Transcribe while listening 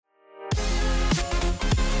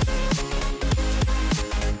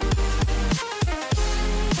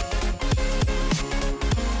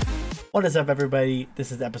What is up, everybody?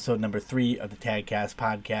 This is episode number 3 of the TAGcast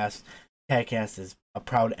podcast. TAGcast is a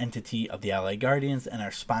proud entity of the LA Guardians and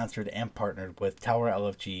are sponsored and partnered with Tower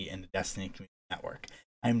LFG and the Destiny Community Network.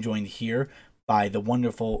 I am joined here by the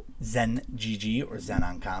wonderful Zen GG, or Zen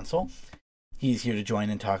on console. He's here to join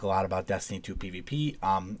and talk a lot about Destiny 2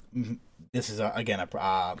 PvP. This is again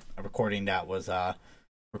a recording that was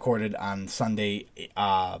recorded on Sunday,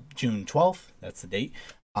 June 12th. That's the date.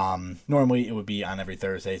 Normally it would be on every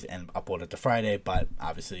Thursdays and uploaded to Friday, but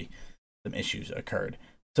obviously some issues occurred.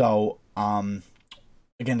 So, again,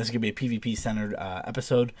 this is going to be a PvP centered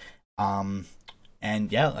episode. And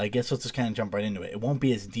yeah, I guess let's just kind of jump right into it. It won't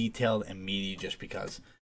be as detailed and meaty just because,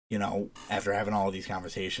 after having all of these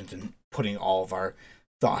conversations and putting all of our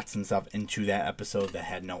thoughts and stuff into that episode that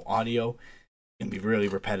had no audio, it's going to be really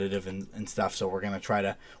repetitive and stuff. So we're going to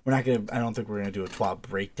I don't think we're going to do a 12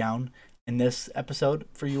 breakdown in this episode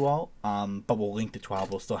for you all, but we'll link to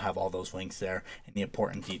 12. We'll still have all those links there and the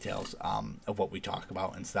important details of what we talk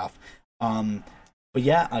about and stuff. But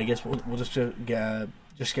yeah, I guess we'll just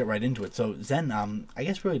get right into it. So Zen, I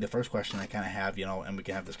guess really the first question I kind of have, and we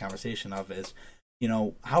can have this conversation of is,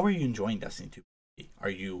 how are you enjoying Destiny 2? Are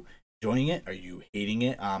you enjoying it? Are you hating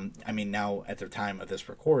it? I mean, now at the time of this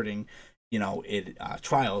recording,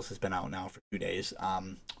 Trials has been out now for 2 days.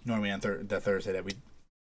 Normally on the Thursday that we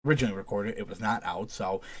originally recorded, it was not out.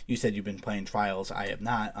 So you said you've been playing Trials. I have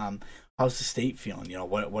not. How's the state feeling?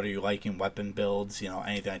 What are you liking? Weapon builds?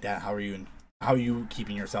 Anything like that? How are you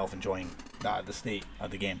keeping yourself enjoying the state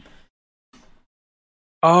of the game?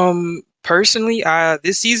 Personally,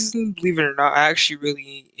 this season, believe it or not, I actually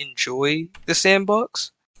really enjoy the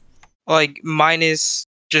sandbox. Like, minus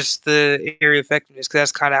just the area effectiveness, because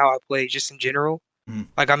that's kind of how I play just in general. Mm-hmm.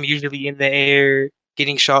 Like, I'm usually in the air,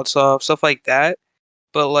 getting shots off, stuff like that.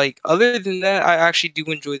 But like, other than that, I actually do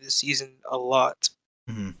enjoy this season a lot.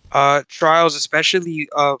 Mm-hmm. Trials, especially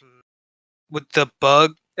with the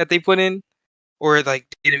bug that they put in, or like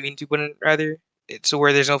didn't mean to put in rather. So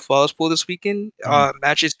where there's no flawless pool this weekend, Mm-hmm.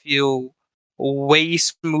 matches feel way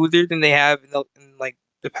smoother than they have in like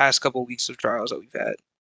the past couple weeks of trials that we've had.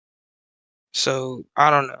 So I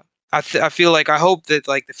don't know. I feel like I hope that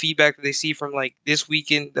like the feedback that they see from like this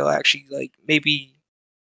weekend, they'll actually like maybe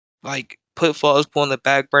like put flawless pool on the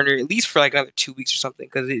back burner at least for like another 2 weeks or something,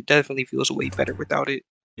 because it definitely feels way better without it.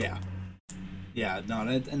 Yeah. Yeah, no,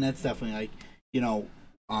 and that's definitely like,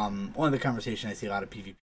 one of the conversations I see a lot of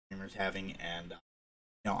PvP streamers having, and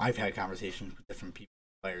I've had conversations with different PvP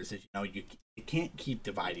players. Is you can't keep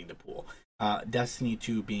dividing the pool. Destiny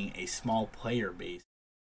 2 being a small player base,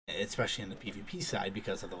 especially in the PvP side,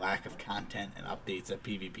 because of the lack of content and updates that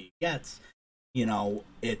PvP gets.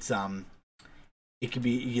 It's it could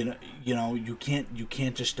be you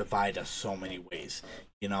can't just divide us so many ways.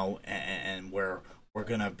 And we're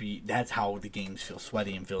gonna be, that's how the games feel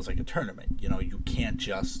sweaty and feels like a tournament. You can't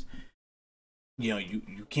just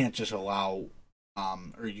you can't just allow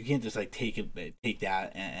or you can't just like take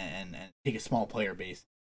that and take a small player base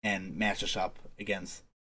and match us up against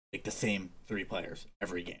like the same 3 players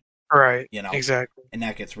every game. Right. you know Exactly. and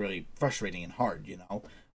that gets really frustrating and hard.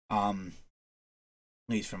 At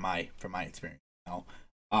least from my experience.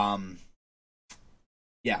 Um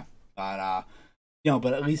yeah,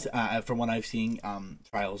 but at least from what I've seen,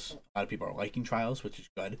 Trials, a lot of people are liking Trials, which is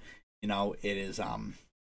good. It is a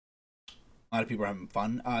lot of people are having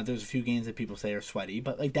fun. There's a few games that people say are sweaty,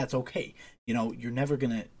 but like that's okay. You're never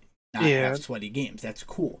gonna not have Yeah. sweaty games. That's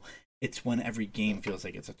cool. It's when every game feels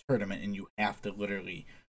like it's a tournament and you have to literally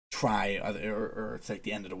try, or it's like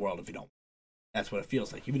the end of the world if you don't. That's what it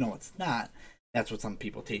feels like, even though it's not. That's what some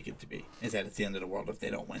people take it to be. Is that it's the end of the world if they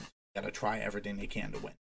don't win. You gotta try everything they can to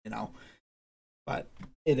win. But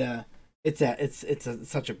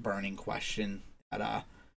such a burning question that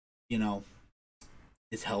you know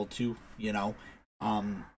is held to.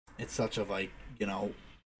 It's such a like,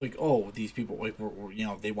 oh, these people like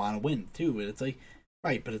they want to win too, and it's like,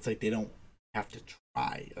 right, but it's like they don't have to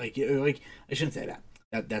try. Like I shouldn't say that.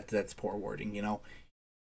 That's poor wording. You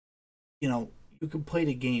can play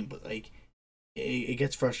the game, but like it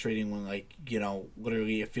gets frustrating when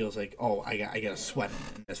literally it feels like, oh, I got to sweat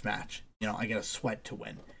in this match. I got to sweat to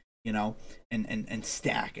win. And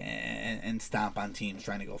stack and stomp on teams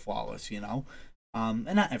trying to go flawless. And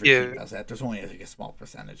not every team Yeah. does that. There's only like a small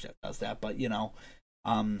percentage that does that, but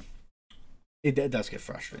um, it does get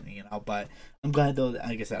frustrating. But I'm glad though.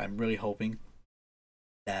 Like I said, I'm really hoping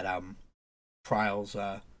that trials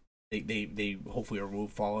they hopefully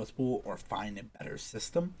remove flawless pool or find a better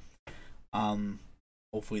system. Um,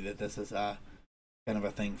 Hopefully that this is kind of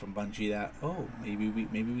a thing from Bungie that, oh, maybe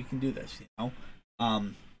we can do this.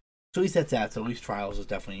 So at least that's that. So at least trials is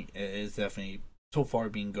definitely so far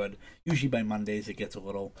being good. Usually by Mondays it gets a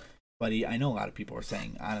little buddy. I know a lot of people are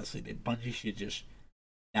saying honestly that Bungie should just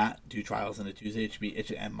not do trials on a Tuesday. It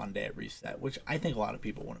should end Monday at reset, which I think a lot of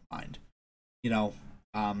people wouldn't mind. You know,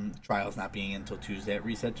 trials not being until Tuesday at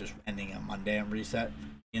reset, just ending on Monday and reset.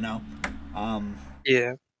 You know, um,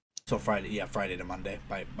 Yeah. so Friday to Monday.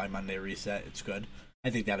 By Monday reset, it's good. I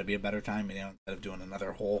think that'd be a better time. Instead of doing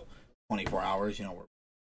another whole 24 hours, we're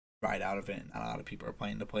right out of it, and not a lot of people are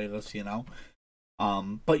playing the playlist.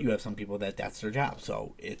 But you have some people that's their job,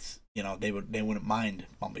 so it's they wouldn't mind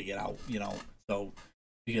bumping it out. So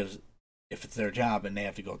because if it's their job and they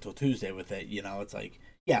have to go till Tuesday with it, it's like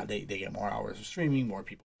yeah, they get more hours of streaming, more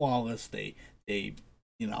people flawless, they they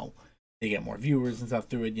get more viewers and stuff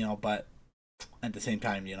through it, but at the same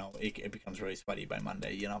time, it becomes really spuddy by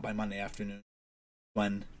Monday. By Monday afternoon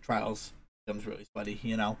when trials becomes really spuddy.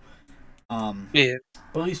 Yeah.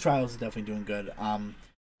 But at least trials is definitely doing good.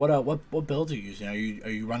 What builds are you using? Are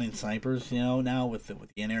you running snipers? Now with the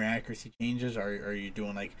inner accuracy changes, or are you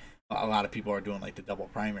doing like a lot of people are doing like the double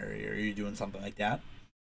primary? Or are you doing something like that?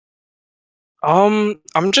 I'm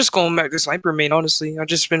just going back to Sniper main, honestly. I've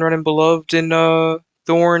just been running Beloved and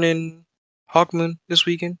Thorn and Hawkmoon this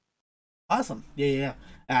weekend. Awesome. Yeah, yeah, yeah.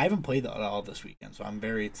 I haven't played at all this weekend, so I'm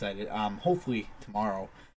very excited. Hopefully tomorrow,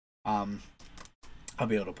 um, I'll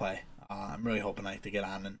be able to play. I'm really hoping to get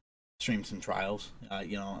on and stream some trials.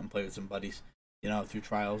 And play with some buddies. Through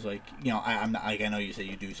trials. I'm not, like I know you say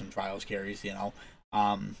you do some trials carries.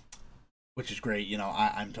 Which is great.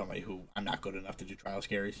 I'm telling you who I'm not good enough to do trials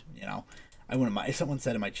carries. I wouldn't mind if someone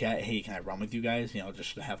said in my chat, "Hey, can I run with you guys?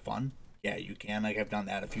 Just to have fun." Yeah, you can. Like I've done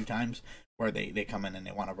that a few times where they come in and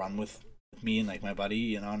they want to run with me and like my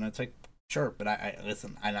buddy. And it's like sure, but I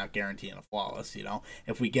listen. I'm not guaranteeing a flawless.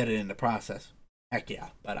 If we get it in the process, heck yeah.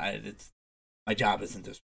 But it's my job isn't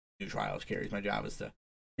to do trials carries. My job is to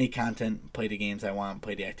make content, play the games I want,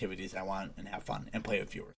 play the activities I want, and have fun and play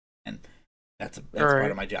with viewers. And that's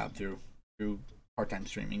part of my job through part time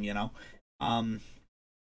streaming. Um,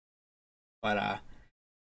 but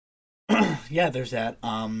yeah, there's that.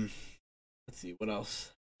 Let's see what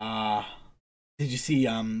else. Did you see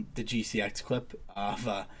the GCX clip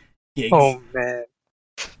of gigs? Oh man.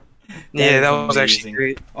 That Yeah, is that was actually amazing.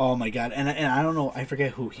 great. Oh my god! And I don't know, I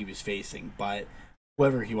forget who he was facing, but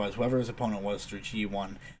whoever his opponent was through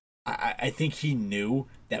G1, I think he knew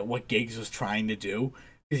that what Giggs was trying to do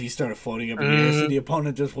because he started floating up in the air. So Mm, the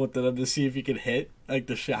opponent just looked at him to see if he could hit like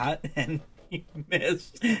the shot, and he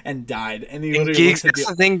missed and died. And he and literally Giggs, looked at that's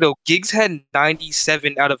the the thing though. Giggs had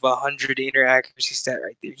 97 out of 100 inner accuracy stat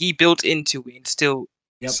right there. He built into it and still.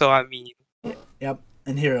 yep. So I mean, Yep.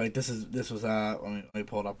 And here, like this was let me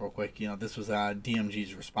pull it up real quick. This was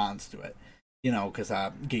DMG's response to it. Because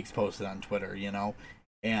Gigs posted on Twitter.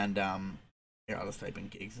 And here I'll just type in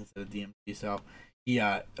Gigs instead of DMG. So he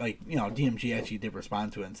DMG actually did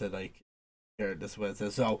respond to it and said like here this is what it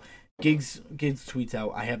says. So Gigs tweets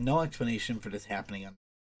out, I have no explanation for this happening on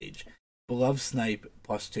the stage. Beloved Snipe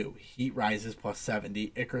 +2, Heat Rises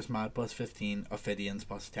 +70, Icarus Mod +15, Ophidians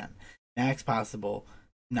 +10. Max possible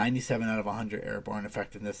 97 out of 100 airborne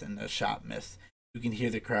effectiveness and a shot missed. You can hear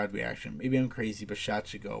the crowd reaction. Maybe I'm crazy, but shots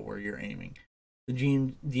should go where you're aiming. The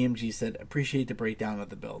DMG said, appreciate the breakdown of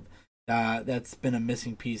the build. That's been a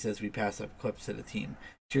missing piece as we pass up clips to the team.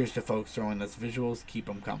 Cheers to folks throwing us visuals. Keep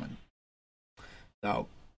them coming. So,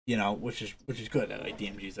 which is good. I like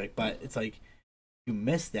DMG's like, but it's like, you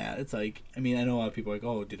miss that. It's like, I mean, I know a lot of people are like,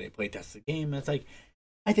 oh, do they play test the game? And it's like,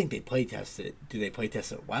 I think they play test it. Do they play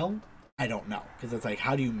test it well? I don't know, because it's like,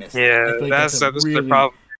 how do you miss that? I yeah, feel like that's that's a that's the really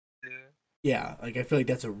problem. Yeah. like I feel like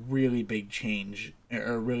that's a really big change or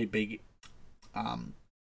a really big um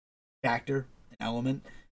factor, an element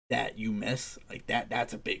that you miss. Like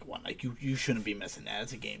that's a big one. Like you shouldn't be missing that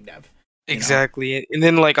as a game dev. You know? Exactly. And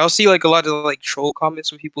then like I'll see like a lot of like troll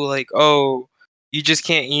comments with people like, "Oh, you just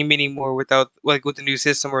can't aim anymore without like with the new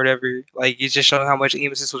system or whatever. Like it's just showing how much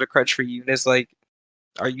aim assist was a crutch for you." And it's like,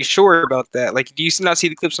 are you sure about that? Like, do you not see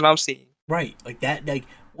the clips that I'm seeing? Right. Like that. Like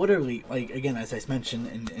literally. Like again, as I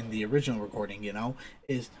mentioned in the original recording,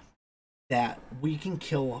 is that we can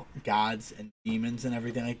kill gods and demons and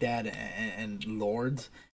everything like that and lords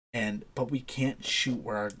but we can't shoot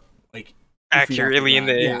where our like 2 feet off the Accurately in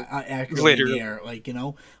the ground, air. accurately in the Literally. air,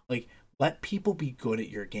 like let people be good at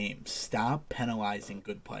your game, stop penalizing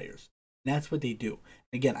good players. And that's what they do.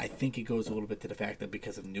 Again, I think it goes a little bit to the fact that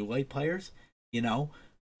because of new light players, you know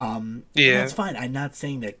and Yeah. that's fine. I'm not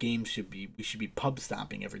saying that we should be pub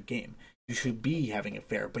stomping every game. You should be having it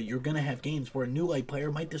fair, but you're gonna have games where a new light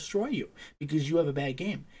player might destroy you because you have a bad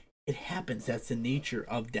game. it happens. That's the nature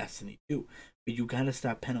of Destiny 2. But you gotta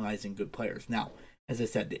stop penalizing good players. Now, as I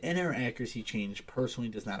said, the in-air accuracy change personally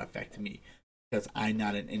does not affect me because I'm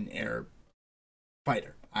not an in-air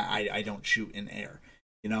fighter. I don't shoot in air,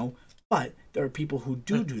 you know. But there are people who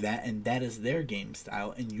do that, and that is their game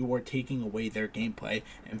style, and you are taking away their gameplay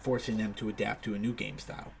and forcing them to adapt to a new game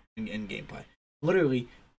style in gameplay. Literally,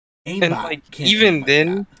 And aimbot like can't aim even like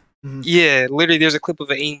that. then, Mm-hmm. yeah, literally there's a clip of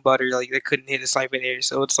an aimbotter like that couldn't hit a sniper in air.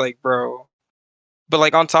 So it's like, bro. But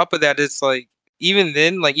like on top of that, it's like even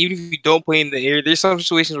then, like even if you don't play in the air, there's some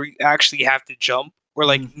situations where you actually have to jump or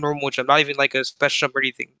like Mm-hmm. normal jump, not even like a special jump or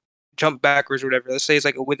anything. Jump backwards or whatever. Let's say it's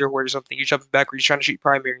like a wither horde or something. You're jumping backwards, you're trying to shoot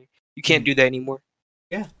primary. You can't Mm-hmm. do that anymore.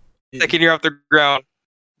 Yeah, Second you're off the ground,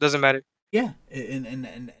 doesn't matter. yeah,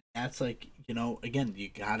 and that's like, you know, again, you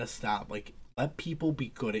gotta stop, like, let people be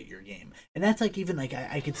good at your game. And that's like, even like,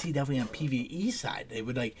 I could see definitely on PvE side they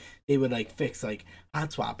would fix like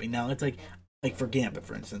hot swapping. Now it's like for Gambit,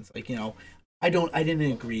 for instance, like, you know, I didn't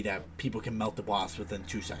agree that people can melt the boss within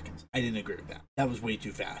 2 seconds. I didn't agree with that. That was way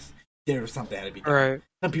too fast. There was something that had to be All done. right.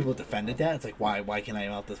 Some people defended that. It's like, why can I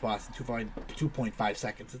melt this boss in 2.5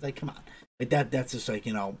 seconds? It's like, come on, like that's just like,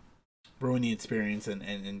 you know, ruin the experience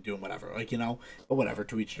and doing whatever, like, you know. But whatever,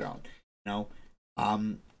 to each their own, you know.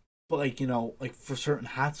 um but like, you know, like for certain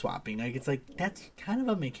hot swapping, like, it's like that's kind of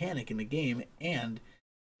a mechanic in the game, and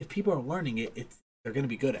if people are learning it, they're going to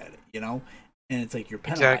be good at it, you know. And it's like you're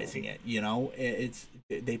penalizing Exactly. it, you know. It's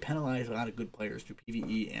they penalize a lot of good players through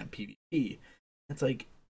PvE and PvP. It's like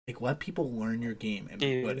let people learn your game and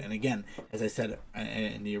be good. Yeah. And again, as I said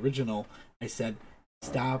in the original, I said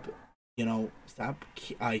stop, you know, stop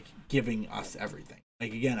like giving us everything.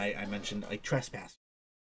 Like, again, I mentioned like Trespass.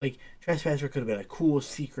 Like, Trespasser could have been a cool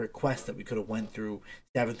secret quest that we could have went through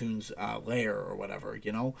Savathun's lair or whatever,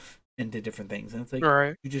 you know, and did different things. And it's All like,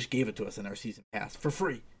 right. you just gave it to us in our season pass for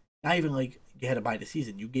free. Not even like you had to buy the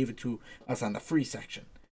season. You gave it to us on the free section,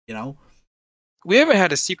 you know. We haven't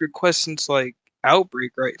had a secret quest since like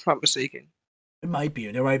Outbreak, right? If I'm not mistaken. It might be,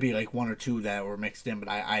 there might be like one or two that were mixed in, but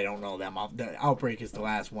I don't know them. The Outbreak is the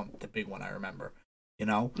last one, the big one I remember, you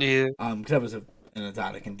know. Yeah. Because that was an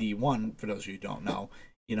exotic in D1, for those of you who don't know,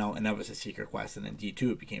 you know, and that was a secret quest, and then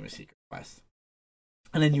D2 it became a secret quest,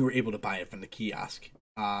 and then you were able to buy it from the kiosk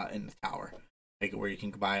in the tower, like where you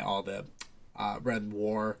can buy all the Red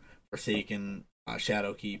War, Forsaken,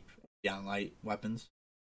 Shadowkeep, Young Light weapons.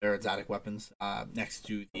 They're exotic weapons next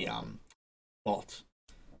to the vault.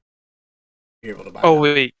 You're able to buy Oh them.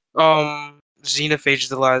 wait. Xenophage is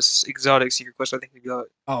the last exotic secret quest I think we got.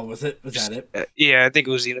 Oh, was it? Was that Just, it? yeah, I think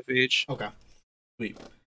it was Xenophage. Okay, sweet.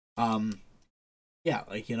 Um, yeah,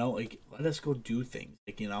 like, you know, like, let us go do things,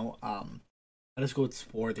 like, you know, let us go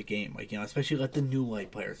explore the game, like, you know, especially let the new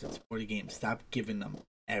light players explore the game. Stop giving them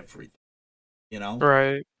everything, you know.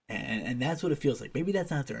 Right. And that's what it feels like. Maybe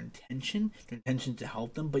that's not their intention. Their intention is to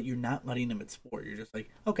help them, but you're not letting them explore. You're just like,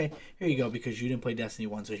 okay, here you go, because you didn't play Destiny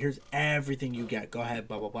 1, so here's everything you get. Go ahead,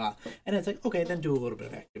 blah, blah, blah. And it's like, okay, then do a little bit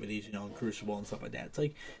of activities, you know, in Crucible and stuff like that. It's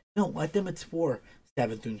like, no, let them explore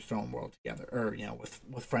Savathun's Throne World together, or, you know,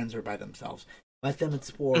 with friends or by themselves. Let them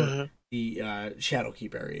explore Hmm. the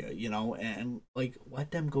Shadowkeep area, you know, and, like,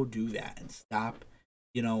 let them go do that and stop,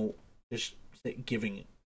 you know, just giving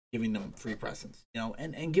them free presents, you know,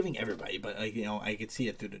 and giving everybody, but, like, you know, I could see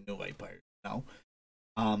it through the new light players, you know.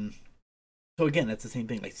 Um, so again, that's the same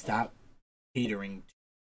thing. Like, stop catering to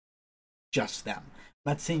just them.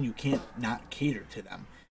 I'm not saying you can't not cater to them,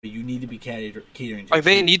 but you need to be catering to Like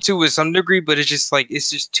they true. need to with some degree, but it's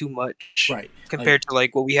just too much Right, like, compared to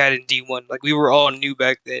like what we had in D1. Like we were all new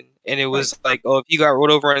back then, and it right, was like, oh, if you got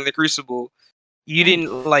rolled over in the Crucible, you right,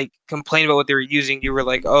 didn't like complain about what they were using. You were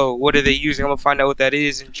like, oh, what are they using? I'm gonna find out what that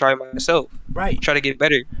is and try myself. right, Try to get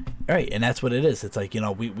better. right, and that's what it is. It's like, you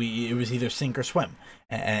know, we it was either sink or swim,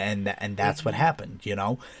 and that's what Hmm. happened, you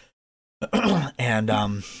know.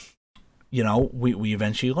 And you know, we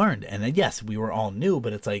eventually learned, and then, yes, we were all new,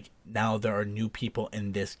 but it's like now there are new people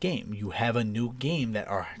in this game. You have a new game that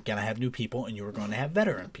are gonna have new people, and you are going to have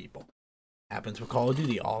veteran people. Happens with Call of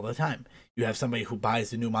Duty all the time. You have somebody who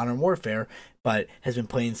buys the new Modern Warfare but has been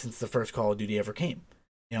playing since the first Call of Duty ever came,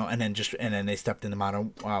 you know, and then they stepped into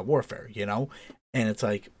Modern Warfare, you know. And it's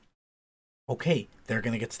like, okay, they're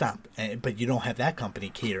gonna get stomped, but you don't have that company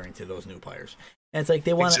catering to those new players. And it's like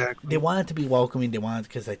they Exactly. want it to be welcoming. They want it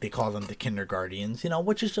because, like, they call them the kindergartens, you know,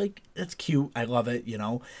 which is like, it's cute. I love it, you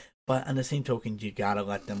know. But on the same token, you gotta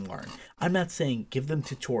let them learn. I'm not saying give them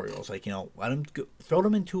tutorials, like, you know, let them go, throw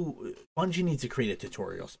them into. Bungie needs to create a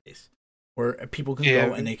tutorial space where people can Yeah.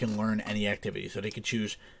 go and they can learn any activity. So they could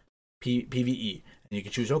choose PVE, and you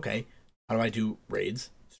can choose, okay, how do I do raids,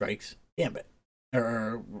 strikes, gambit?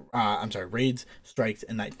 or I'm sorry, raids, strikes,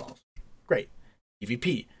 and nightfalls. Great.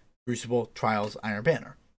 PvP, Crucible, Trials, Iron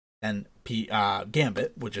Banner. Then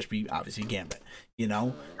Gambit would just be obviously Gambit, you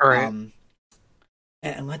know, All right. um,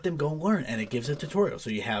 and let them go learn. And it gives a tutorial. So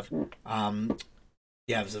you have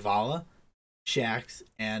Zavala, Shax,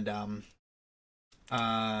 and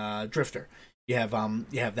Drifter. You have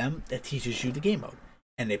them that teaches you the game mode,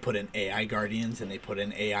 and they put in AI guardians and they put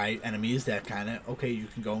in AI enemies that kind of okay, you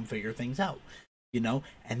can go and figure things out, you know.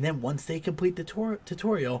 And then once they complete the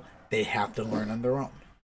tutorial, they have to learn on their own,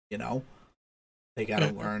 you know. They got to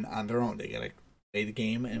Mhm. learn on their own. They got to play the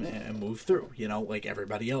game and move through, you know, like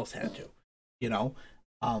everybody else had to, you know.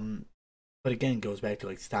 Um, but again, it goes back to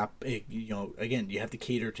like stop. You know, again, you have to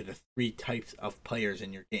cater to the three types of players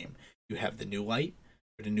in your game. You have the new light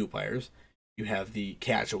or the new players. You have the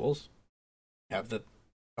casuals. You have the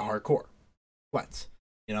hardcore sweats.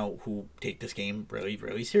 You know, who take this game really,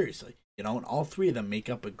 really seriously. You know, and all three of them make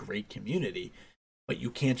up a great community. But you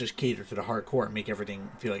can't just cater to the hardcore and make everything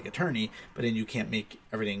feel like a tourney. But then you can't make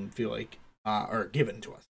everything feel like or given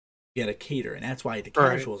to us. You got to cater, and that's why the All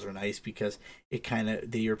right. casuals are nice because it kind of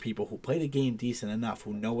they are people who play the game decent enough,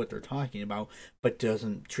 who know what they're talking about, but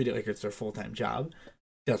doesn't treat it like it's their full time job,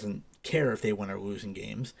 doesn't care if they win or lose in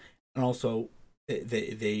games, and also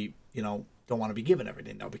they you know don't want to be given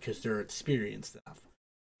everything now because they're experienced enough.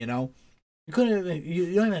 You know, you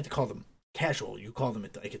don't even have to call them casual. You call them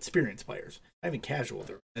like experienced players. Not even casual.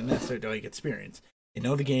 They're necessarily like experienced. They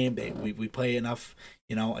know the game. We play enough.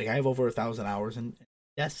 You know, like I have over 1,000 hours in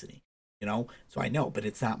Destiny. You know, so I know, but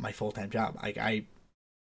it's not my full time job. I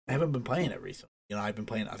haven't been playing it recently. You know, I've been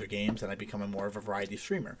playing other games and I've become more of a variety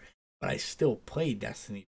streamer. But I still play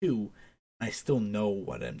Destiny 2. And I still know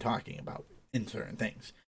what I'm talking about in certain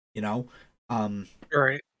things. You know, um, All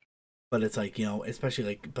right. but it's like, you know, especially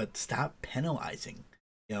like, but stop penalizing,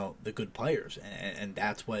 you know, the good players, and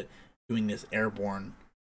that's what doing this airborne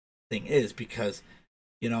thing is because,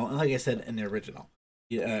 you know, and like I said in the original,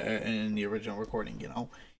 in the original recording,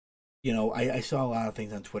 I saw a lot of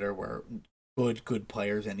things on Twitter where good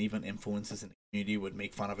players and even influences in the community would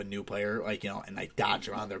make fun of a new player, like, you know, and like dodge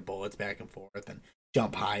around their bullets back and forth and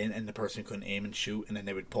jump high, and the person couldn't aim and shoot, and then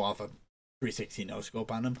they would pull off a 360 no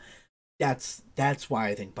scope on them. That's why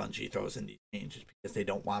I think Bungie throws in these changes because they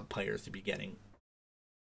don't want players to be getting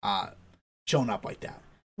uh shown up like that,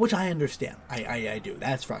 which I understand. I do.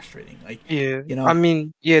 That's frustrating. Like, Yeah. you I know,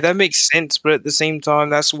 mean, yeah, that makes sense, but at the same time,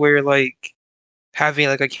 that's where like having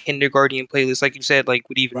like a kindergarten playlist, like you said, like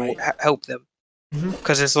would even right? help them. Mm-hmm.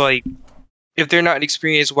 Because it's like if they're not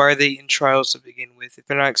experienced, why are they in trials to begin with? If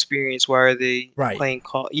they're not experienced, why are they Right, playing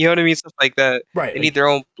call? You know what I mean? Stuff like that. right, They need like their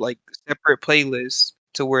own like separate playlist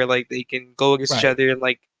to where like they can go against each right, other and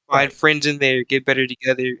like find right. friends in there, get better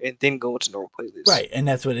together, and then go into normal playlists. Right, and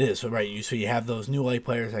that's what it is. So right, you have those new light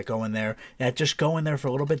players that go in there that just go in there for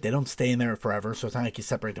a little bit. They don't stay in there forever. So it's not like you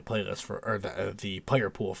separate the playlist for or the player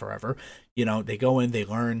pool forever. You know, they go in, they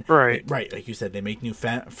learn. Right. Right, like you said, they make new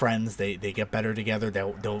friends. They get better together.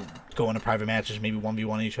 They'll go into private matches, maybe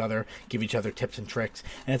 1v1 each other, give each other tips and tricks.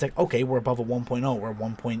 And it's like, okay, we're above a 1.0, we're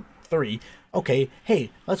 1.3. Okay, hey,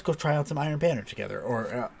 let's go try out some Iron Banner together,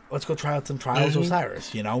 or let's go try out some Trials Hmm.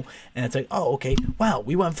 Osiris, you know? And it's like, oh, okay, wow,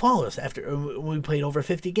 we went flawless after we played over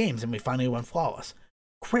 50 games and we finally went flawless.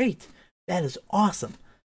 Great, that is awesome.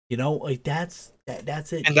 You know, like that's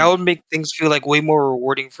it. And that would make things feel like way more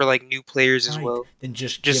rewarding for like new players as Right, well. than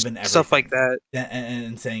just Just giving stuff like everything that.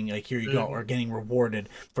 and saying like here you go, or Hmm. getting rewarded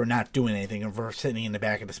for not doing anything, or for sitting in the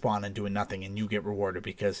back of the spawn and doing nothing, and you get rewarded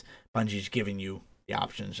because Bungie's giving you the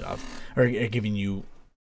options of or giving you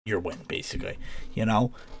your win basically. You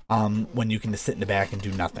know, when you can just sit in the back and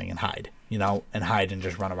do nothing and hide, you know, and hide and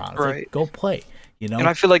just run around. It's like Right. go play, you And know.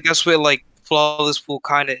 I feel like that's what like flawless pool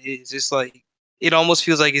kind of is. It's like it almost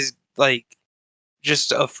feels like it's like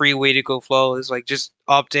just a free way to go flawless. Like just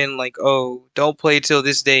opt in. Like oh, don't play till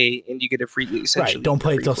this day, and you get a free Right, essentially don't a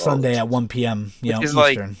play free till Sunday flawless. at 1 p.m. You Which know is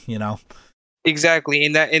like Eastern. You know. exactly,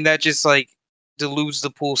 and that just like dilutes the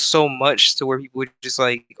pool so much to where people just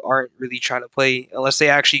like aren't really trying to play unless they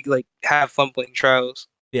actually like have fun playing trials.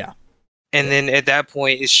 Yeah, And yeah. then at that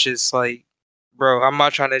point, it's just like, bro, I'm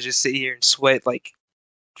not trying to just sit here and sweat like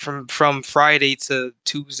from Friday to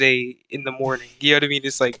Tuesday in the morning. You know what I mean?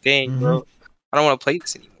 It's like, dang, Mm-hmm. bro, I don't want to play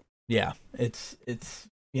this anymore. Yeah, it's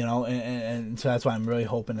you know, and so that's why I'm really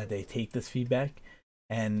hoping that they take this feedback,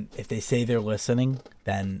 and if they say they're listening,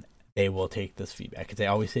 then they will take this feedback because they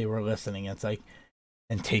always say we're listening. It's like,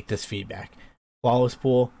 and take this feedback. Flawless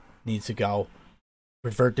pool needs to go.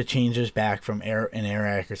 Revert the changes back from air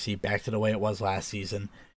accuracy back to the way it was last season.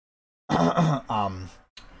 um,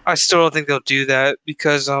 I still don't think they'll do that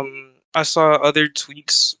because I saw other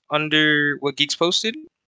tweets under what Geeks posted,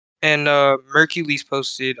 and Mercules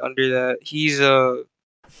posted under that. He's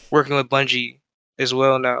working with Bungie as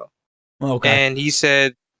well now, Okay. and he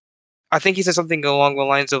said, I think he said something along the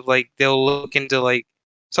lines of like they'll look into like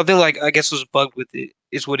something like I guess was bugged with it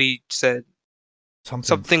is what he said. Something's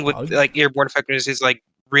Something with bugged. like airborne effectiveness is like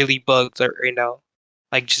really bugged right now,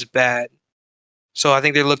 like just bad. So I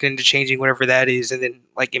think they're looking into changing whatever that is and then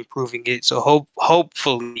like improving it. So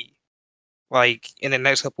hopefully like in the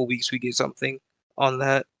next couple weeks we get something on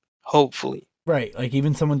that. Hopefully. Right. Like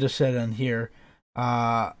even someone just said on here,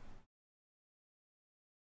 uh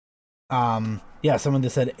yeah, someone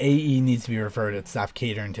just said AE needs to be reverted, stop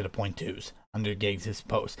catering to the point twos under Giggs'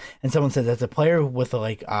 post. And someone said that's a player with a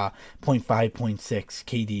like 0.5, 0.6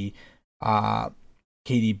 KD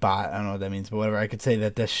KD bot. I don't know what that means, but whatever. I could say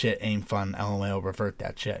that this shit ain't fun. LMAO, revert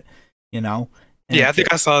that shit. You know? And Yeah, I it's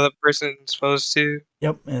think I saw that person supposed to.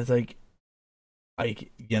 yep, and it's like,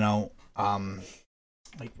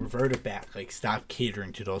 like revert it back, like stop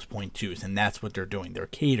catering to those point twos, and that's what they're doing. They're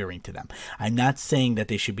catering to them. I'm not saying that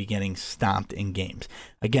they should be getting stomped in games.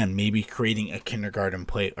 Again, maybe creating a kindergarten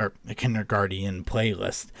play or a kindergarten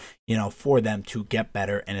playlist, for them to get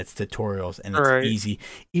better, and it's tutorials and it's Right. easy.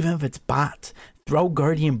 Even if it's bots, throw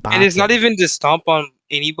guardian bots. And it's not in. even to stomp on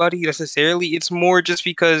anybody necessarily. It's more just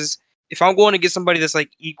because if I'm going to get somebody that's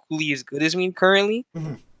like equally as good as me currently,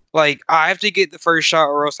 Mhm. like I have to get the first shot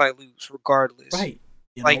or else I lose regardless. Right.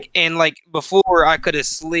 Like and like before I could have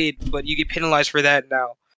slid, but you get penalized for that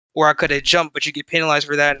now. Or I could have jumped, but you get penalized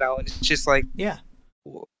for that now. And it's just like, Yeah.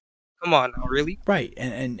 well, come on now, really? Right.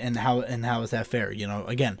 And how is that fair?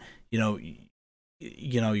 Again, you're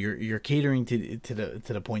catering to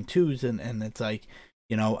the point twos, and it's like,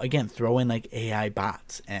 again, throw in like AI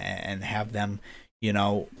bots and have them,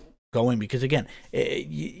 going, because again,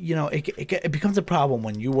 it becomes a problem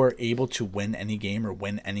when you are able to win any game or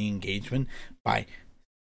win any engagement by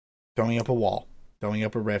throwing up a wall, throwing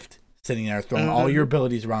up a rift, sitting there, throwing all your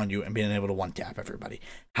abilities around you, and being able to one tap everybody.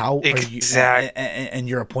 How are you? And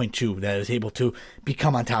you're a point two that is able to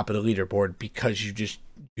become on top of the leaderboard because you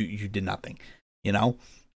did nothing.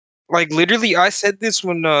 Like literally, I said this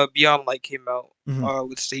when Beyond Light came out Mm-hmm.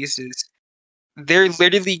 with Stasis. They're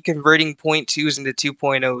literally converting point twos into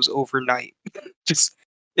 2.0s overnight. Just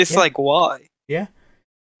it's Yeah, like why? yeah.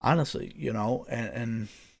 Honestly, and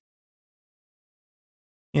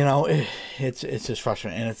it's just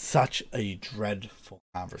frustrating, and it's such a dreadful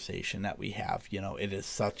conversation that we have. It is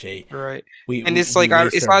such a Right. we And we, it's we like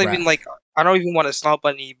waste it's our not even breath. like I don't even want to stomp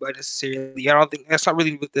on anybody necessarily. I don't think that's not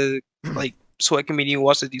really what the like sweat community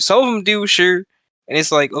wants to do. Some of them do, sure. And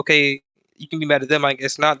it's like, okay, you can be mad at them, I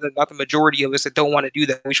guess. Not the majority of us that don't want to do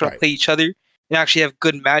that. We just want to Right, play each other and actually have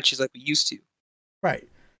good matches like we used to. right,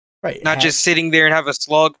 right. Not just sitting there and have a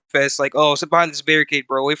slog fest like, oh, sit behind this barricade,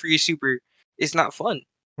 bro. Wait for your super. It's not fun.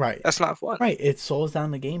 Right, That's not fun. right. It slows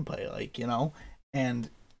down the gameplay, and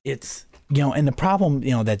it's and the problem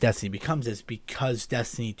that Destiny becomes is because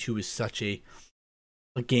Destiny 2 is such a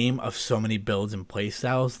game of so many builds and play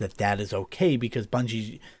styles that is okay, because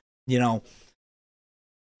Bungie, you know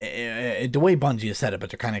the way Bungie has said it, but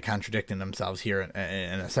they're kind of contradicting themselves here in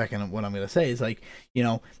a second. What I'm going to say is like,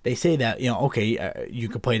 they say that, okay, you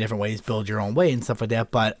could play different ways, build your own way and stuff like that.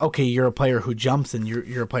 But okay, you're a player who jumps and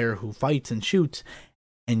you're a player who fights and shoots,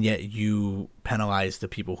 and yet you penalize the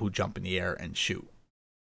people who jump in the air and shoot.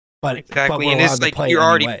 But Exactly. we're And allowed it's to like play you're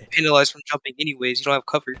already anyway. penalized from jumping anyways. You don't have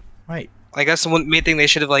cover. Right. Like that's the one main thing they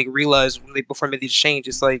should have like realized when they before they made these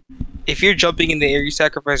changes. It's like if you're jumping in the air, you're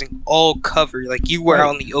sacrificing all cover. Like you were Right.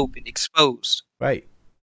 out in the open, exposed. Right.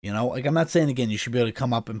 Like I'm not saying again you should be able to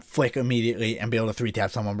come up and flick immediately and be able to three tap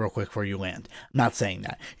someone real quick before you land. I'm not saying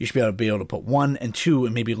that. You should be able to put 1 and 2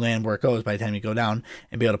 and maybe land where it goes by the time you go down,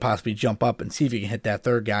 and be able to possibly jump up and see if you can hit that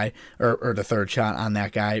third guy or the third shot on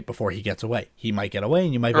that guy before he gets away. He might get away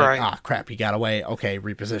and you might be like, Right. crap, he got away. Okay,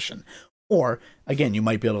 reposition. Or again, you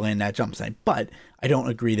might be able to land that jump snipe, but I don't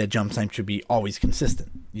agree that jump snipe should be always consistent.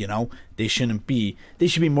 They shouldn't be. They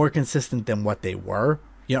should be more consistent than what they were.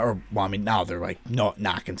 Now they're like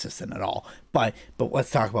not consistent at all. But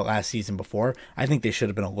let's talk about last season before. I think they should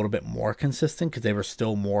have been a little bit more consistent because they were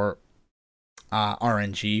still more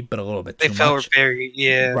RNG, but a little bit They too felt much.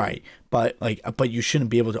 very Right. But you shouldn't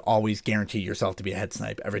be able to always guarantee yourself to be a head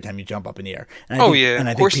snipe every time you jump up in the air. And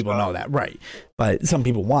I think people know that, right? But some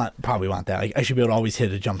people probably want that. Like, I should be able to always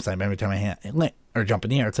hit a jump snipe every time I land or jump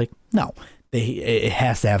in the air. It's like, no. It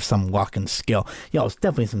has to have some luck and skill. It's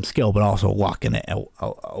definitely some skill, but also luck in it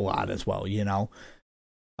a lot as well.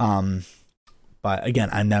 But again,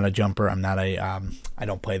 I'm not a jumper. I'm not I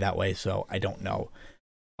don't play that way, so I don't know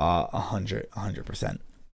 100%.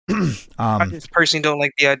 I just personally don't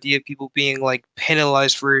like the idea of people being like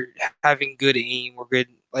penalized for having good aim or good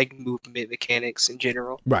like movement mechanics in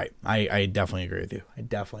general. Right. I definitely agree with you. I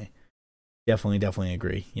definitely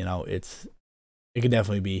agree. It could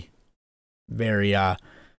definitely be very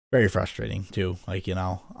very frustrating too. Like,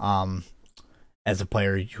 as a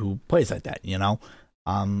player who plays like that,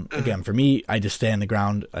 again, for me, I just stay on the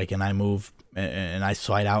ground, like, and I move and I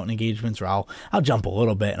slide out in engagements, or I'll jump a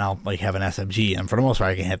little bit and I'll like have an SMG, and for the most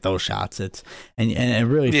part I can hit those shots. And it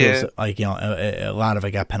really feels Yeah, like, a lot of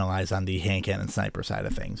it got penalized on the hand cannon sniper side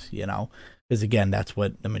of things, because again, that's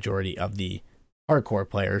what the majority of the hardcore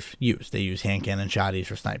players use. They use hand cannon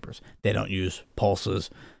shotties or snipers. They don't use pulses,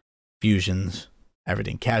 fusions,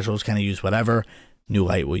 everything. Casuals kind of use whatever. New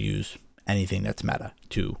Light will use anything that's meta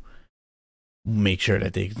to make sure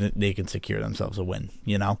that they can secure themselves a win.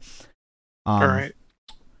 all Um, right.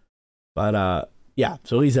 but yeah.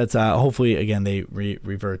 So at least that's hopefully again they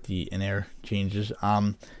revert the in-air changes.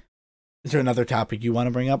 Is there another topic you want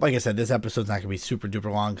to bring up? Like I said, this episode's not going to be super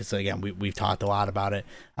duper long because again we've talked a lot about it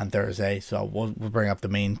on Thursday. So we'll bring up the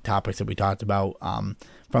main topics that we talked about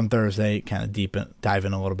from Thursday, kind of dive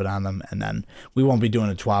in a little bit on them, and then we won't be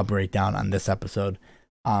doing a TWAB breakdown on this episode.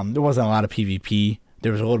 There wasn't a lot of PvP.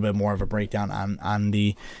 There was a little bit more of a breakdown on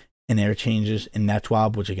the in-air changes in that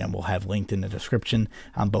TWAB, which again we'll have linked in the description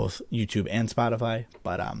on both YouTube and Spotify.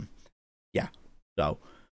 But yeah. So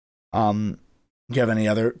do you have any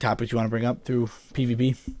other topics you want to bring up through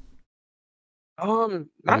PvP that we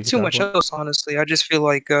Not could too talk much about? else, honestly. I just feel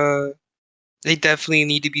like they definitely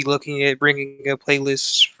need to be looking at bringing a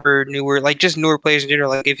playlist for like just newer players in general.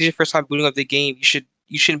 Like if it's your first time booting up the game,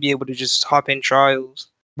 you shouldn't be able to just hop in trials,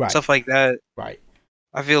 Right, stuff like that. right,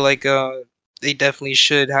 I feel like they definitely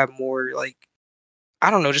should have more like I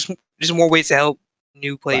don't know, just more ways to help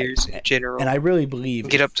new right. players in And general I really believe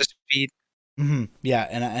get up to speed. yeah,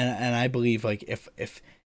 and I believe like if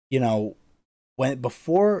you know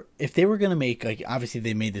if they were gonna make, like, obviously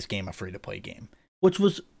they made this game a free to play game, which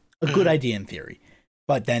was a good Mhm. idea in theory,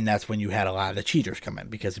 but then that's when you had a lot of the cheaters come in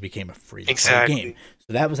because it became a free to play game. Exactly.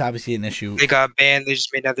 So that was obviously an issue. They got banned. They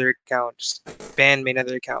just made another account. Just banned, made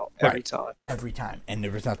another account Right, every time. every time, and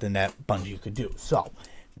there was nothing that Bungie could do. So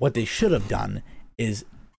what they should have done is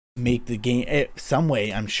make the game some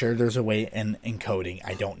way. I'm sure there's a way in encoding.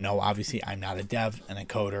 I don't know. Obviously, I'm not a dev, an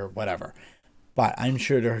encoder, whatever. But I'm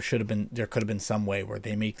sure there could have been some way where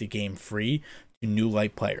they make the game free to new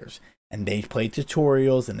light players, and they play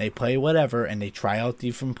tutorials and they play whatever, and they try out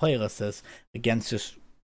different playlists against just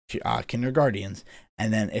kindergartens,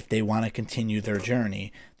 and then if they want to continue their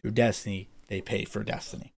journey through Destiny, they pay for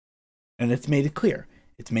Destiny, and it's made it clear.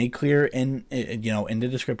 It's made clear in the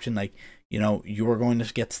description, like, you are going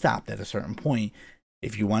to get stopped at a certain point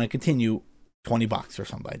if you want to continue, $20 or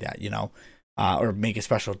something like that, or make a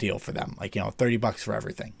special deal for them, like, $30 for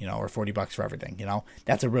everything, or $40 for everything,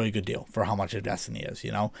 that's a really good deal for how much of Destiny is.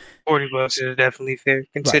 $40 is definitely fair, Right.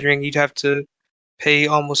 considering you'd have to pay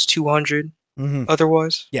almost 200 Mm-hmm.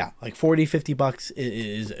 otherwise. Yeah, like 40-50 bucks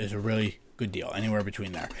is a really good deal, anywhere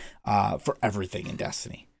between there, for everything in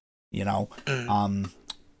Destiny, you know. Mm. Um,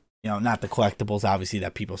 not the collectibles, obviously,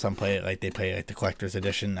 that some play it like they play like the collector's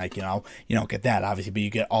edition, like, you don't get that obviously, but you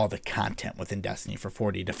get all the content within Destiny for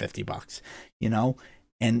 40-50 bucks,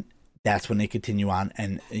 and that's when they continue on,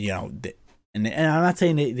 and and I'm not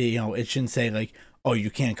saying it shouldn't say like, oh,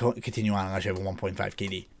 you can't continue on unless you have a 1.5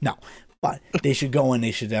 KD. No, but they should go in.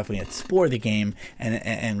 They should definitely explore the game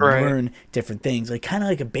and Right. learn different things, like kind of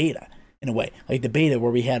like a beta in a way, like the beta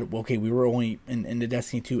where we were only in the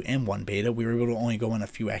Destiny 2 and 1 beta, we were able to only go in a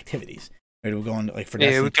few activities. Right, we're going like for Yeah,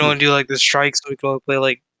 Destiny we can 2. only do like the strikes. We can only play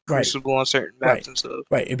like Right, Crucible on certain maps right, and stuff.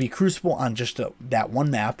 right. It'd be Crucible on just that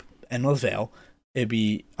one map, Endless Vale. It'd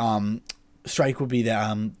be Strike would be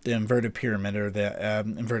the inverted pyramid, or the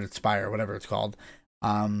inverted spire, whatever it's called.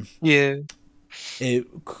 Um, Yeah. it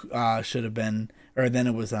should have been, or then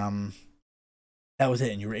it was that was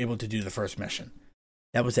it, and you were able to do the first mission.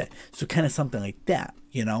 That was it. So kind of something like that,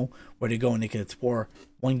 where they go and they can explore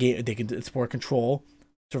one game. They can explore control,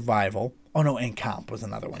 survival. Oh no, and comp was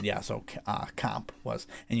another one. Yeah, so comp was,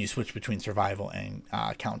 and you switch between survival and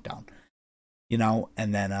countdown.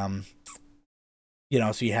 And then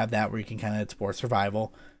so you have that where you can kind of explore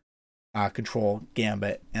survival, control,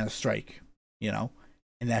 gambit, and a strike. You know,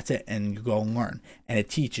 and that's it. And you go and learn, and it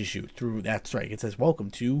teaches you through that strike. It says,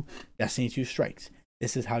 "Welcome to Destiny 2 Strikes.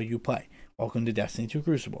 This is how you play. Welcome to Destiny 2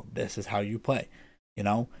 Crucible. This is how you play." You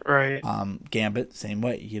know, Right. Gambit, same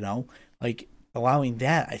way. Like allowing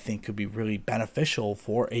that, I think, could be really beneficial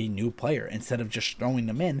for a new player, instead of just throwing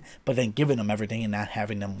them in, but then giving them everything and not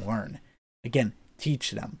having them learn. Again,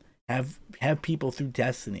 teach them. Have people through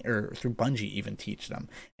Destiny or through Bungie even teach them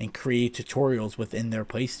and create tutorials within their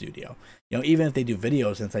play studio. Even if they do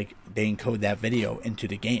videos and it's like they encode that video into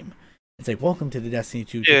the game. It's like, welcome to the Destiny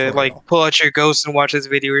 2 Yeah, like tutorial. pull out your ghost and watch this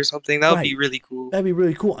video or something. That would be Right. really cool. That'd be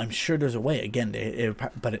really cool. I'm sure there's a way. Again,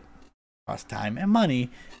 but it costs time and money.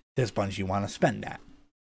 Does Bungie want to spend that?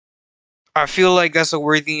 I feel like that's a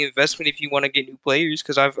worthy investment if you want to get new players,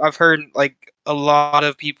 because I've heard like a lot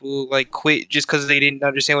of people like quit just because they didn't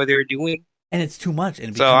understand what they were doing. And it's too much,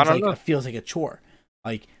 and it So I becomes don't like know. it feels like a chore.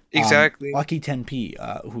 Like Exactly. Lucky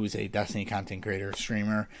 10p, who's a Destiny content creator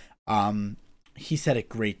streamer, he said it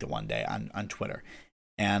great the one day on Twitter,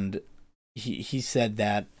 and he said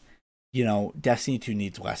that Destiny 2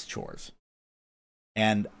 needs less chores,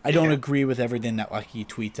 and I don't agree with everything that Lucky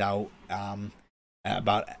tweets out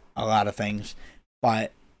about a lot of things,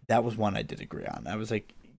 but that was one I did agree on. I was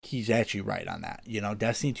like, he's actually right on that.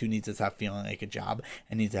 Destiny 2 needs to stop feeling like a job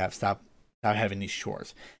and needs to stop having these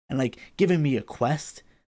chores. And like giving me a quest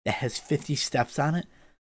that has 50 steps on it,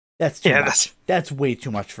 that's too much. That's way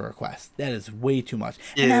too much for a quest. That is way too much.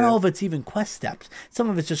 Yeah. And not all of it's even quest steps. Some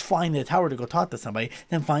of it's just flying to the tower to go talk to somebody,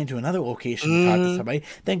 then flying to another location to talk to somebody,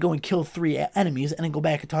 then go and kill 3 enemies, and then go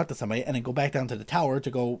back and talk to somebody, and then go back down to the tower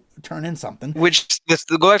to go turn in something. Which, the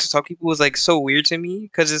go back to talk people was like so weird to me,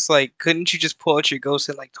 because it's like, couldn't you just pull out your ghost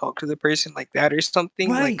and like talk to the person like that or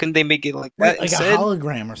something? Right. Like, couldn't they make it like that like instead? A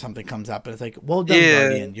hologram or something comes up, and it's like, well done,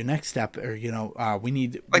 Guardian. Your next step, or we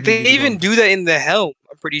need. Like, they even do that in the Helm.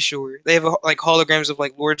 I'm pretty sure they have like holograms of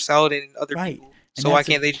like Lord Saladin and other people. So why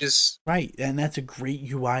can't they just And that's a great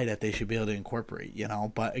UI that they should be able to incorporate.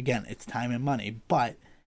 But again, it's time and money. But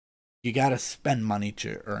you got to spend money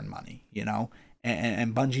to earn money.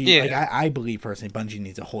 And Bungie, like I believe personally, Bungie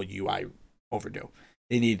needs a whole UI overdue.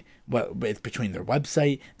 They need it's between their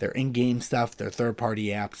website, their in-game stuff, their third-party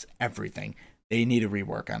apps, everything. They need to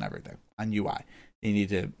rework on everything on UI. They need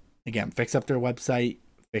to again fix up their website,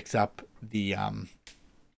 fix up the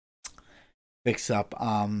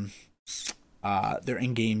their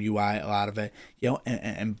in-game UI, a lot of it,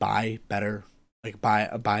 and buy better, like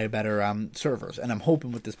buy better servers. And I'm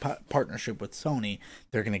hoping with this partnership with Sony,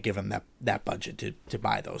 they're gonna give them that budget to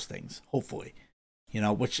buy those things. Hopefully,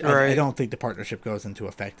 which I don't think the partnership goes into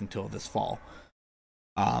effect until this fall.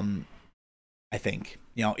 I think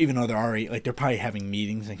even though they're already they're probably having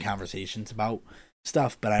meetings and conversations about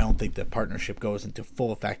stuff, but I don't think the partnership goes into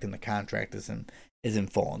full effect and the contract isn't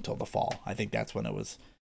full until the fall. I think that's when it was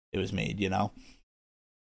made,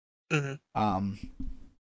 Mm-hmm.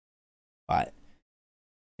 But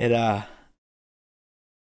it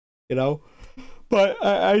but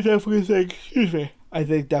I definitely think, I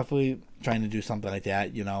think definitely trying to do something like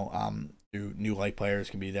that, through new light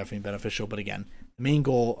players can be definitely beneficial. But again, the main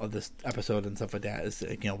goal of this episode and stuff like that is,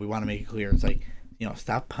 we want to make it clear. It's like,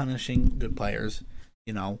 stop punishing good players,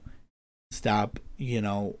 stop,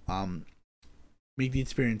 make the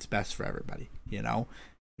experience best for everybody.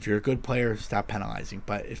 If you're a good player, stop penalizing.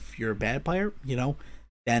 But if you're a bad player,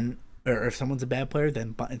 then, or if someone's a bad player,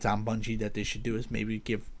 then it's on Bungie that they should do is maybe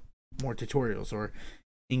give more tutorials or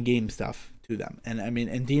in-game stuff to them. And I mean,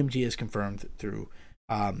 and DMG has confirmed through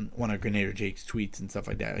one of Grenadier Jake's tweets and stuff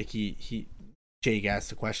like that. Like Jake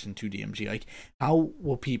asked a question to DMG, like, how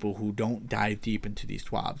will people who don't dive deep into these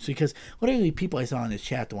TWABs, because literally people I saw in his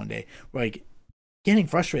chat the one day were like getting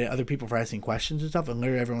frustrated at other people for asking questions and stuff, and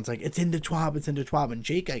literally everyone's like, it's in the TWAB, it's in the TWAB. And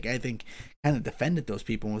Jake, I think, kind of defended those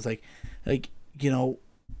people and was like,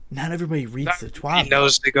 not everybody reads the TWAB. He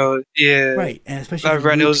knows to go, right, and especially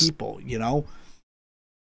for new people, and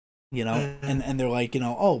they're like,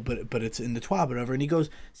 oh, but it's in the TWAB, whatever. And he goes,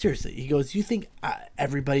 seriously, you think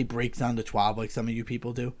everybody breaks down the TWAB like some of you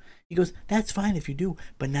people do? He goes, that's fine if you do,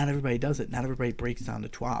 but not everybody does it. Not everybody breaks down the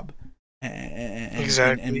TWAB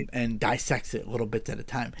and dissects it little bits at a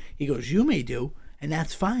time. He goes, you may do, and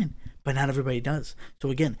that's fine, but not everybody does. So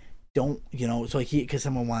again, don't, so like because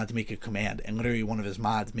someone wanted to make a command, and literally one of his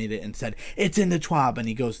mods made it and said it's in the TWAB, and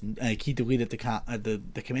he goes, like, he deleted the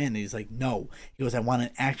command, and he's like, no, he goes, I want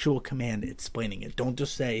an actual command explaining it. Don't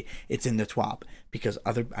just say it's in the TWAB, because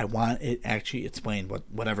I want it actually explained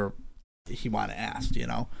whatever he wanted asked,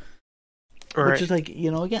 Right. Which is like,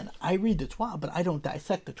 again, I read the TWAB, but I don't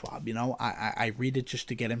dissect the TWAB, I read it just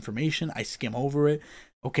to get information. I skim over it.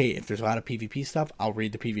 Okay, if there's a lot of PvP stuff, I'll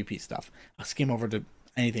read the PvP stuff. I'll skim over the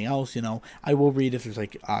anything else, I will read if there's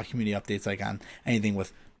like community updates, like on anything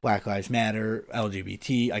with Black Lives Matter,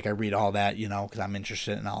 LGBT, like I read all that, because I'm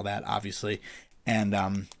interested in all that, obviously. And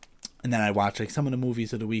And then I watch like some of the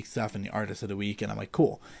movies of the week stuff and the artists of the week, and I'm like,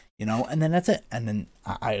 cool, and then that's it. And then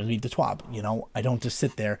I leave the TWAB, I don't just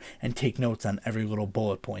sit there and take notes on every little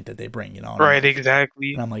bullet point that they bring, Right,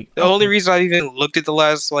 exactly. and I'm like, The only okay. reason I even looked at the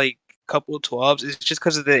last like couple of 12s is just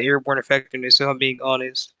because of the airborne effectiveness, if I'm being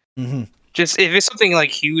honest. Mm-hmm. Just if it's something like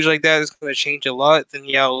huge like that, it's gonna change a lot, then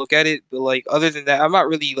yeah, I'll look at it. But like other than that, I'm not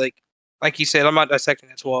really like you said, I'm not dissecting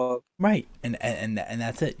that 12. Right, and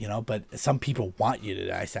that's it, But some people want you to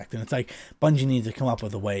dissect, and it's like Bungie needs to come up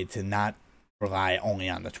with a way to not rely only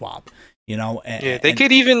on the TWAB, Yeah, they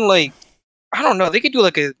could even I don't know, they could do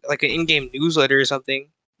like an in-game newsletter or something.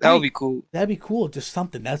 That would right. be cool. That'd be cool, just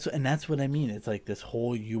something. That's what I mean. It's like this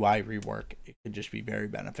whole UI rework. It could just be very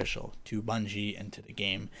beneficial to Bungie and to the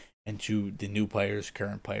game and to the new players,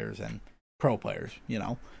 current players, and pro players.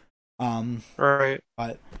 Right.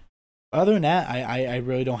 But other than that, I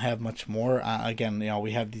really don't have much more. Again,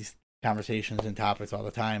 we have these conversations and topics all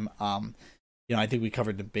the time. I think we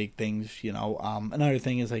covered the big things. Another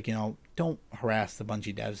thing is don't harass the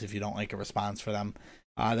Bungie devs if you don't like a response for them.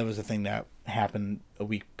 That was a thing that happened a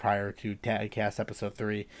week prior to TAGcast episode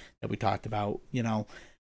 3 that we talked about.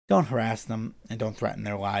 Don't harass them and don't threaten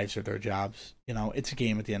their lives or their jobs. It's a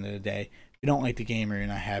game at the end of the day. If you don't like the game or you're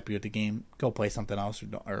not happy with the game, go play something else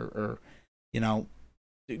or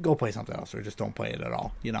go play something else or just don't play it at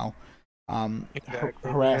all. Exactly,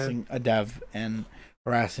 Harassing a dev and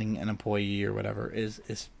harassing an employee or whatever is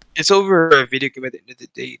it's over a video game at the end of the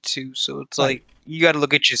day too, so it's right. like you got to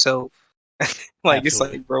look at yourself. Absolutely. It's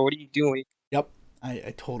like, bro, what are you doing? Yep,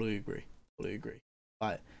 I totally agree.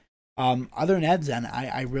 But other than that, Zen,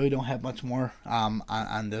 I really don't have much more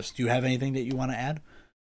on this. Do you have anything that you want to add?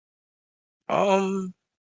 I'll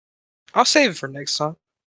save it for next time.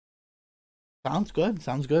 Sounds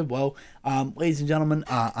good. Well, ladies and gentlemen,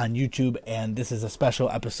 on YouTube, and this is a special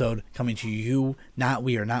episode coming to you.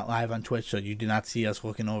 We are not live on Twitch, so you do not see us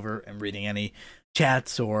looking over and reading any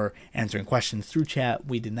chats or answering questions through chat.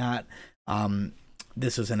 We did not.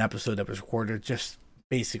 This was an episode that was recorded just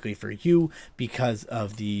basically for you because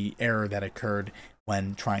of the error that occurred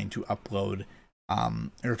when trying to upload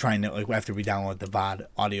or trying to after we download the VOD,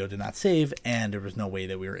 audio did not save, and there was no way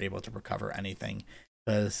that we were able to recover anything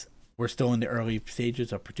because we're still in the early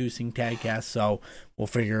stages of producing TAGcast, so we'll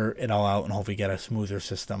figure it all out and hopefully get a smoother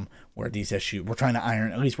system where these issues, we're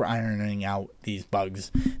ironing out these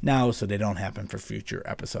bugs now so they don't happen for future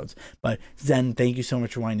episodes. But Zen, thank you so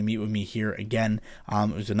much for wanting to meet with me here again.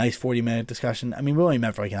 It was a nice 40-minute discussion. I mean, we only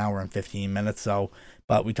met for like an hour and 15 minutes,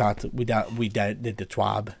 but we did the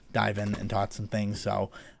TWAB dive in and taught some things, so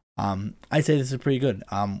I'd say this is pretty good.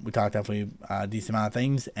 We talked definitely a decent amount of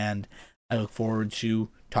things, and I look forward to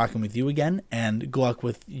talking with you again, and good luck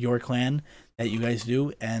with your clan that you guys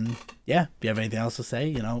do. And yeah, if you have anything else to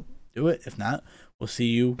say, do it. If not, we'll see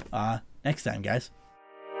you next time, guys.